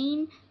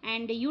 pain,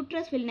 and the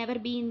uterus will never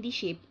be in the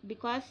shape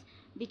because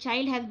the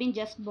child has been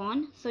just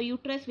born, so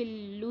uterus will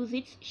lose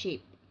its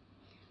shape,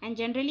 and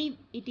generally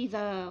it is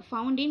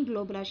found in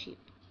globular shape.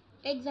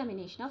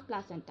 Examination of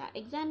placenta.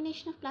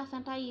 Examination of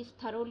placenta is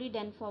thoroughly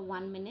done for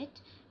 1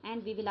 minute,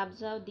 and we will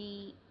observe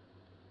the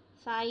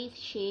size,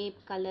 shape,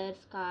 color,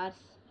 scars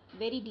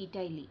very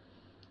detailedly.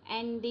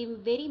 And the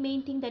very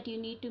main thing that you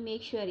need to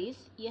make sure is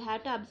you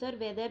have to observe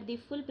whether the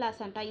full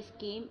placenta is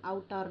came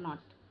out or not.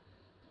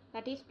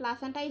 That is,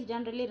 placenta is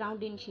generally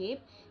round in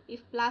shape.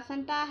 If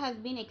placenta has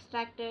been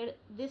extracted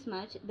this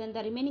much, then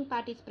the remaining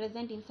part is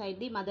present inside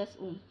the mother's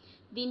womb.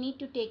 We need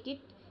to take it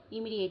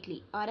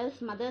immediately, or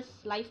else mother's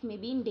life may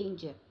be in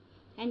danger.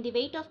 And the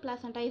weight of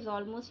placenta is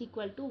almost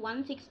equal to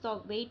 1/6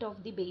 of weight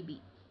of the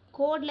baby.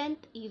 Cord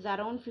length is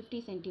around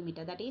 50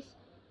 centimeter. That is,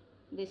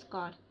 this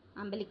cord,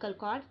 umbilical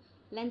cord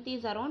length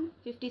is around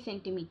 50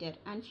 centimeter,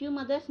 and few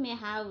mothers may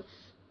have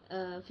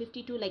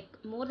 52,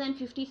 like more than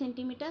 50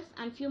 centimeters,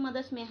 and few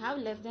mothers may have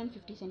less than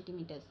 50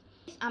 centimeters.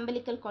 This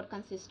umbilical cord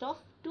consists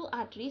of 2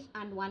 arteries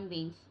and 1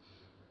 veins.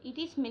 It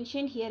is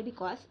mentioned here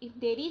because if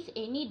there is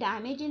any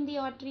damage in the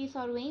arteries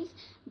or veins,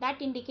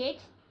 that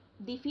indicates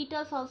the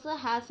fetus also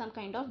has some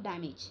kind of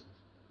damage.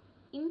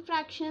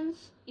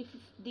 Infractions,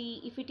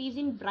 if it is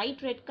in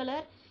bright red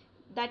color,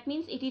 that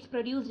means it is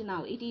produced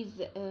now, it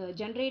is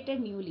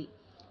generated newly.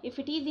 If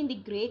it is in the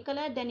gray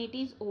color, then it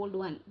is old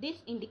one.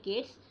 This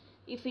indicates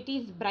if it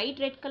is bright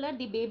red color,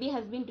 the baby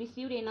has been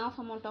received enough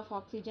amount of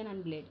oxygen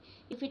and blood.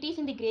 If it is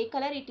in the gray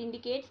color, it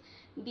indicates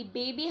the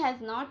baby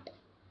has not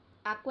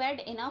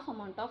acquired enough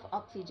amount of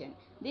oxygen.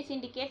 This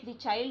indicates the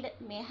child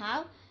may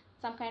have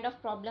some kind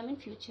of problem in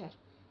future.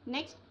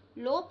 Next,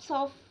 lobes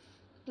of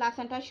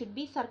placenta should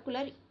be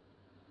circular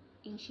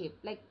in shape,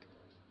 like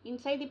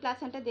inside the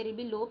placenta there will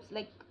be lobes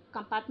like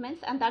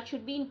compartments, and that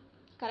should be in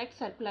correct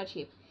circular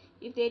shape.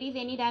 If there is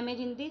any damage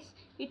in this,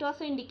 it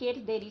also indicates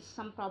there is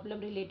some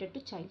problem related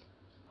to child.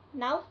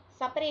 Now,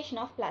 separation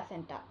of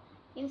placenta.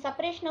 In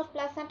separation of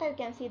placenta, you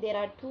can see there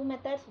are two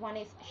methods. One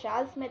is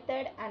Charles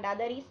method and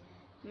other is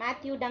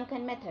Matthew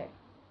Duncan method.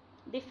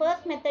 The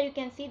first method, you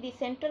can see the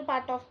central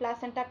part of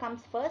placenta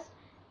comes first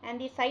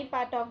and the side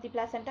part of the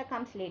placenta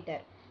comes later.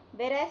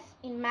 Whereas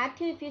in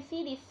Matthew, if you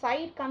see, the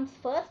side comes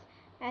first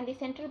and the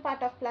central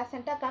part of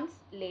placenta comes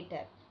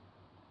later.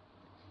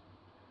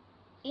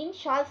 In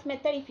Charles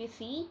method, if you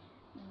see,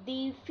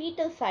 the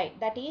fetal side,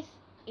 that is,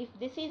 if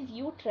this is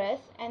uterus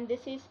and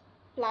this is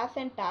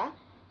placenta,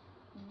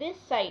 this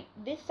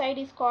side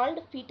is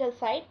called fetal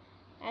side,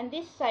 and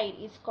this side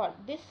is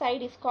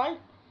called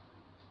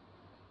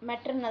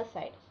maternal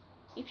side.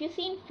 If you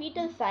see in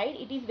fetal side,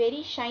 it is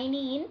very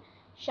shiny in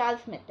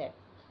Charles method,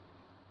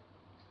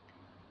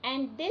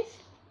 and this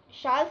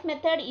Charles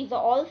method is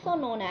also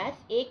known as,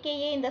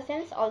 aka in the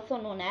sense also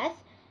known as,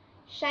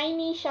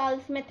 shiny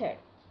Charles method.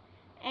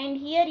 And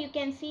here you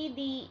can see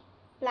the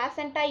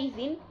placenta is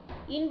in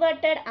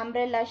inverted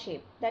umbrella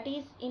shape. That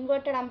is,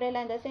 inverted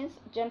umbrella in the sense,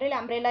 general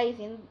umbrella is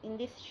in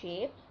this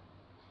shape,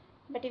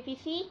 but if you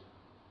see,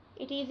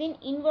 it is in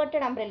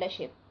inverted umbrella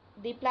shape.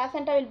 The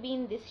placenta will be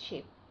in this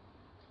shape.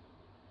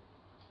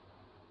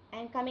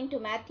 And coming to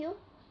Matthew,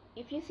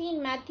 if you see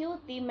in Matthew,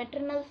 the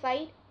maternal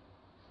side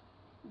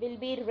will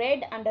be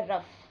red and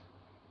rough.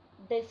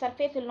 The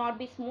surface will not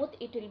be smooth,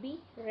 it will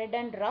be red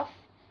and rough,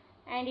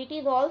 and it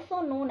is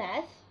also known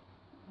as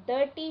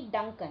dirty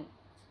Duncan.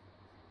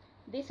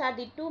 These are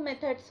the two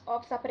methods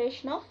of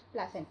separation of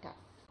placenta.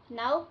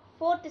 Now,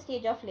 fourth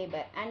stage of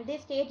labor, and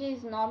this stage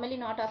is normally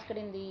not asked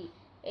in the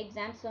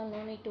exam, so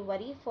no need to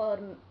worry. For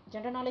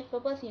general knowledge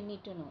purpose, you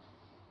need to know.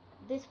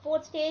 This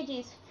fourth stage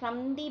is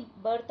from the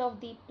birth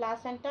of the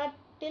placenta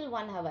till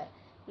 1 hour.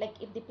 Like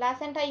if the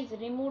placenta is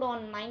removed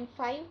on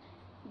 9/5,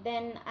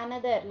 then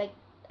another, like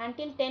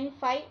until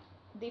 10/5,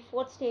 the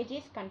fourth stage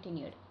is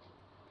continued.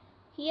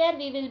 Here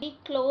we will be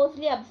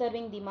closely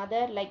observing the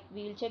mother, like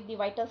we will check the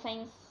vital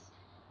signs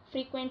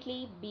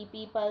frequently,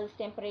 BP, pulse,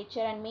 temperature,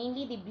 and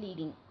mainly the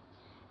bleeding.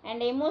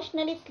 And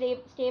emotionally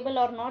stable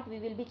or not, we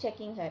will be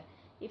checking her.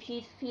 If she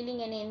is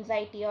feeling any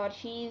anxiety or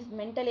she is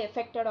mentally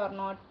affected or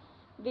not,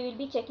 we will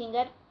be checking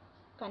her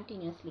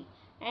continuously.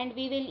 And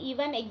we will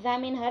even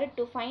examine her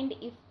to find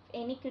if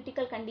any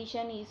critical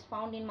condition is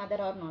found in mother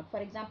or not.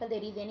 For example,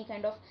 there is any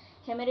kind of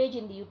hemorrhage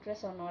in the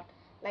uterus or not.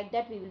 Like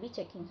that, we will be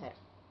checking her.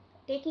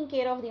 Taking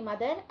care of the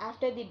mother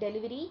after the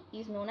delivery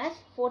is known as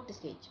fourth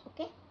stage.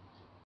 Okay.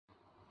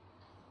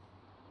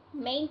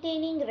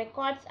 Maintaining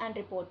records and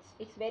reports,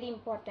 it's very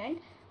important,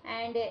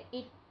 and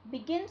it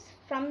begins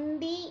from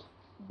the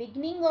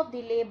beginning of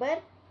the labor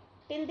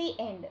till the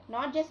end.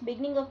 Not just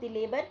beginning of the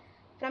labor,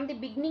 from the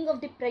beginning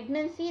of the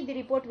pregnancy the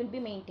report will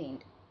be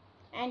maintained,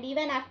 and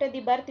even after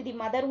the birth the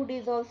motherhood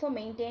is also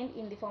maintained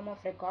in the form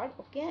of record.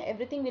 Okay,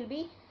 everything will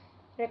be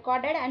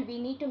recorded and we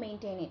need to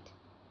maintain it.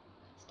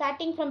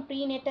 Starting from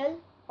prenatal,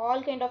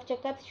 all kind of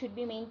checkups should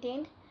be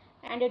maintained,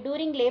 and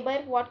during labor,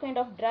 what kind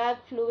of drug,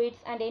 fluids,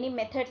 and any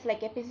methods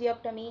like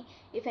episiotomy,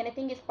 if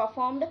anything is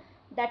performed,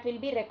 that will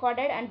be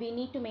recorded and we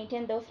need to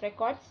maintain those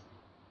records.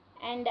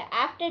 And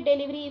after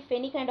delivery, if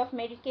any kind of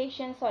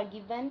medications are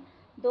given,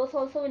 those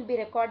also will be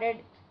recorded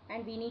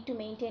and we need to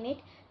maintain it.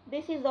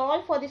 This is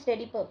all for the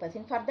study purpose.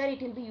 In further,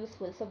 it will be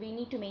useful, so we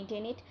need to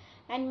maintain it.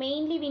 And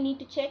mainly we need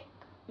to check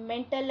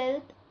mental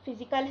health,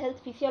 physical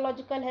health,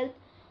 physiological health,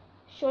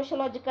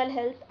 sociological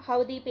health,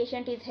 how the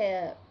patient is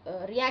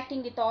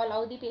reacting with all,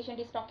 how the patient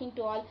is talking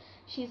to all,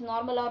 she is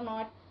normal or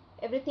not.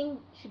 Everything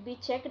should be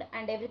checked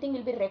and everything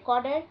will be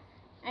recorded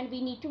and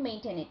we need to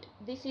maintain it.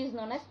 This is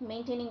known as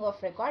maintaining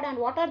of record. And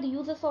what are the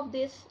uses of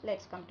this?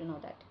 Let's come to know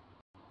that.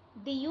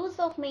 The use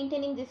of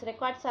maintaining these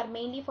records are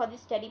mainly for the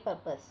study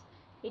purpose.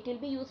 It will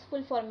be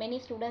useful for many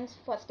students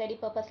for study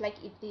purpose.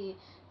 Like if the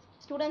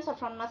students are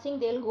from nursing,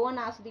 they will go and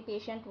ask the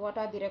patient what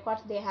are the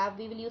records they have.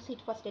 We will use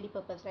it for study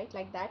purpose, right?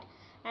 Like that.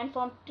 And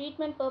from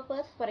treatment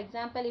purpose, for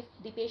example, if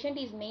the patient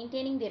is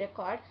maintaining the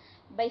record,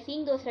 by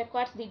seeing those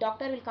records, the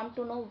doctor will come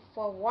to know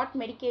for what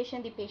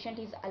medication the patient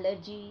is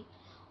allergy,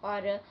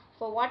 or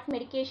for what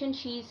medication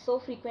she is so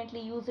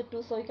frequently used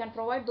to, so you can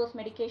provide those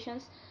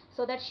medications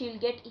so that she will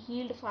get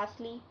healed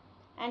fastly.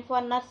 And for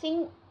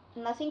nursing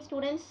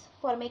students,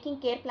 for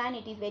making care plan,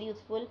 it is very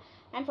useful.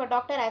 And for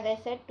doctor, as I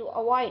said, to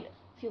avoid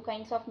few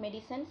kinds of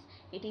medicines,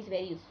 it is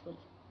very useful.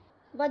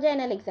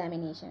 Vaginal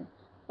examination.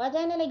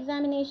 Vaginal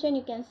examination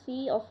you can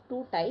see of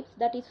two types.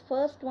 That is,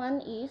 first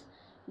one is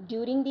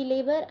during the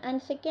labor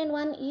and second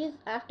one is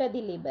after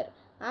the labor.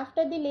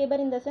 After the labor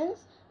in the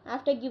sense,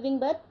 after giving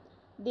birth,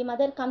 the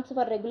mother comes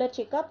for regular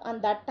checkup,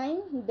 and that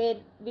time they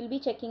will be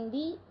checking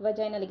the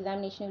vaginal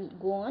examination will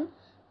go on,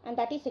 and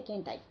that is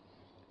second type.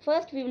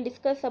 First we will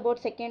discuss about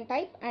second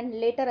type and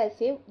later I'll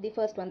say the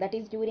first one, that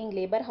is during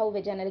labor how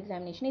vaginal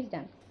examination is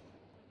done.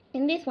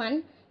 In this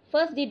one,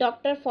 First, the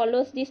doctor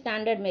follows the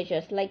standard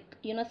measures like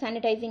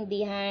sanitizing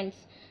the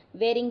hands,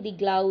 wearing the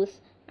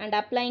gloves, and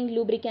applying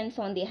lubricants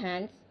on the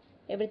hands.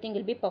 Everything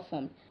will be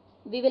performed.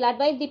 We will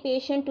advise the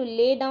patient to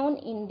lay down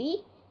in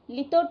the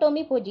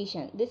lithotomy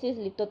position. This is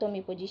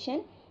lithotomy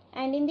position,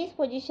 and in this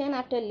position,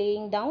 after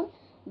laying down,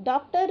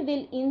 doctor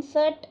will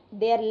insert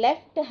their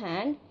left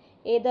hand,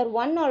 either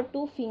one or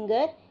two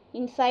finger,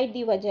 inside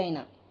the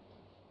vagina,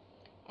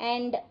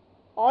 and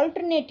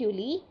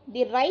alternatively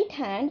the right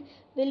hand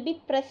will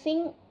be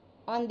pressing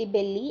on the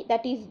belly,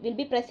 that is, will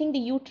be pressing the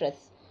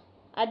uterus.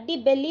 At the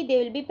belly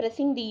they will be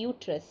pressing the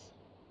uterus.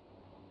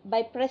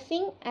 By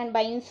pressing and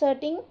by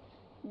inserting,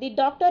 the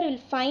doctor will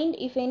find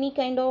if any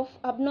kind of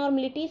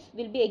abnormalities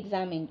will be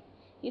examined,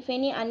 if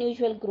any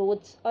unusual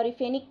growths or if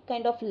any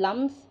kind of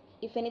lumps,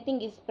 if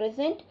anything is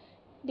present,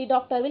 the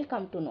doctor will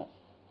come to know.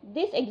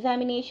 This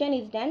examination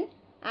is done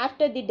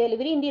after the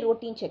delivery in the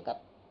routine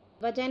checkup,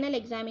 vaginal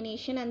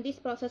examination, and this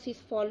process is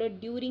followed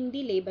during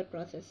the labor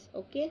process.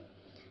 Okay,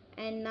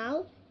 and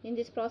now in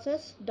this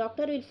process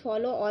doctor will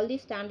follow all the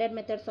standard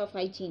methods of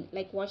hygiene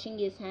like washing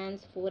his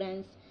hands,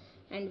 forehands,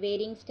 and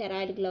wearing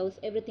sterile gloves.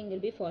 Everything will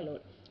be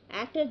followed.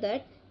 After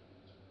that,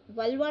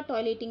 vulva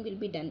toileting will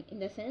be done, in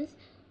the sense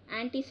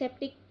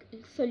antiseptic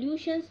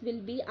solutions will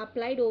be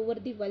applied over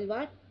the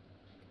vulva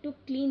to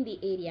clean the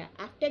area.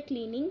 After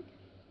cleaning,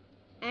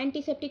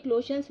 antiseptic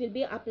lotions will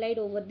be applied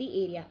over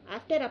the area.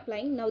 After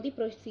applying, now the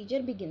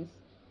procedure begins.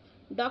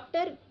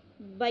 Doctor,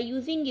 by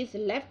using his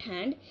left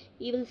hand,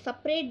 he will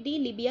separate the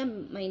labia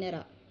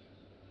minora.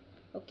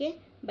 Okay,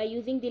 by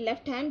using the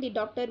left hand, the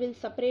doctor will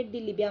separate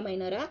the labia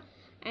minora,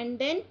 and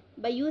then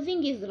by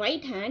using his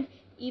right hand,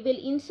 he will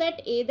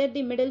insert either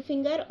the middle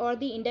finger or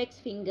the index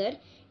finger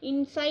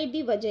inside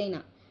the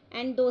vagina,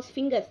 and those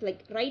fingers,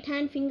 like right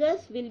hand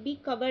fingers, will be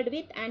covered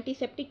with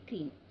antiseptic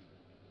cream.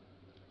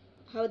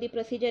 How the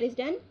procedure is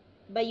done?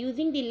 By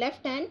using the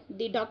left hand,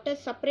 the doctor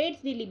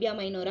separates the labia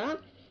minora.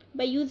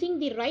 By using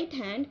the right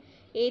hand,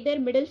 either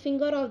middle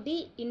finger of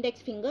the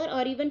index finger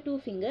or even two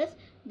fingers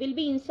will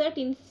be inserted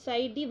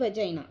inside the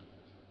vagina.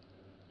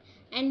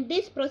 And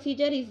this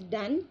procedure is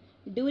done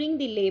during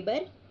the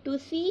labor to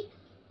see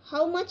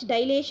how much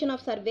dilation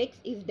of cervix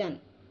is done,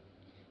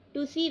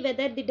 to see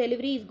whether the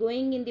delivery is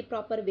going in the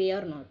proper way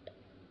or not.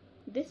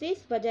 This is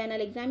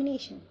vaginal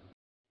examination.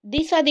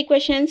 These are the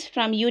questions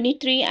from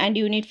Unit 3 and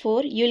Unit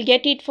 4. You will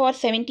get it for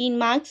 17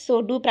 marks,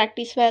 so do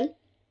practice well.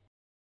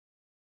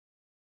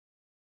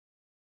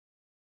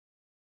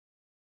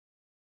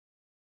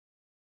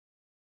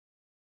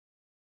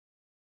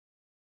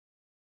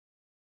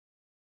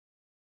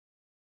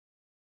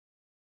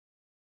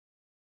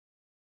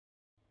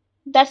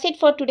 That's it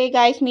for today,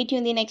 guys. Meet you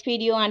in the next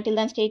video. Until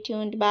then, stay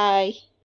tuned. Bye.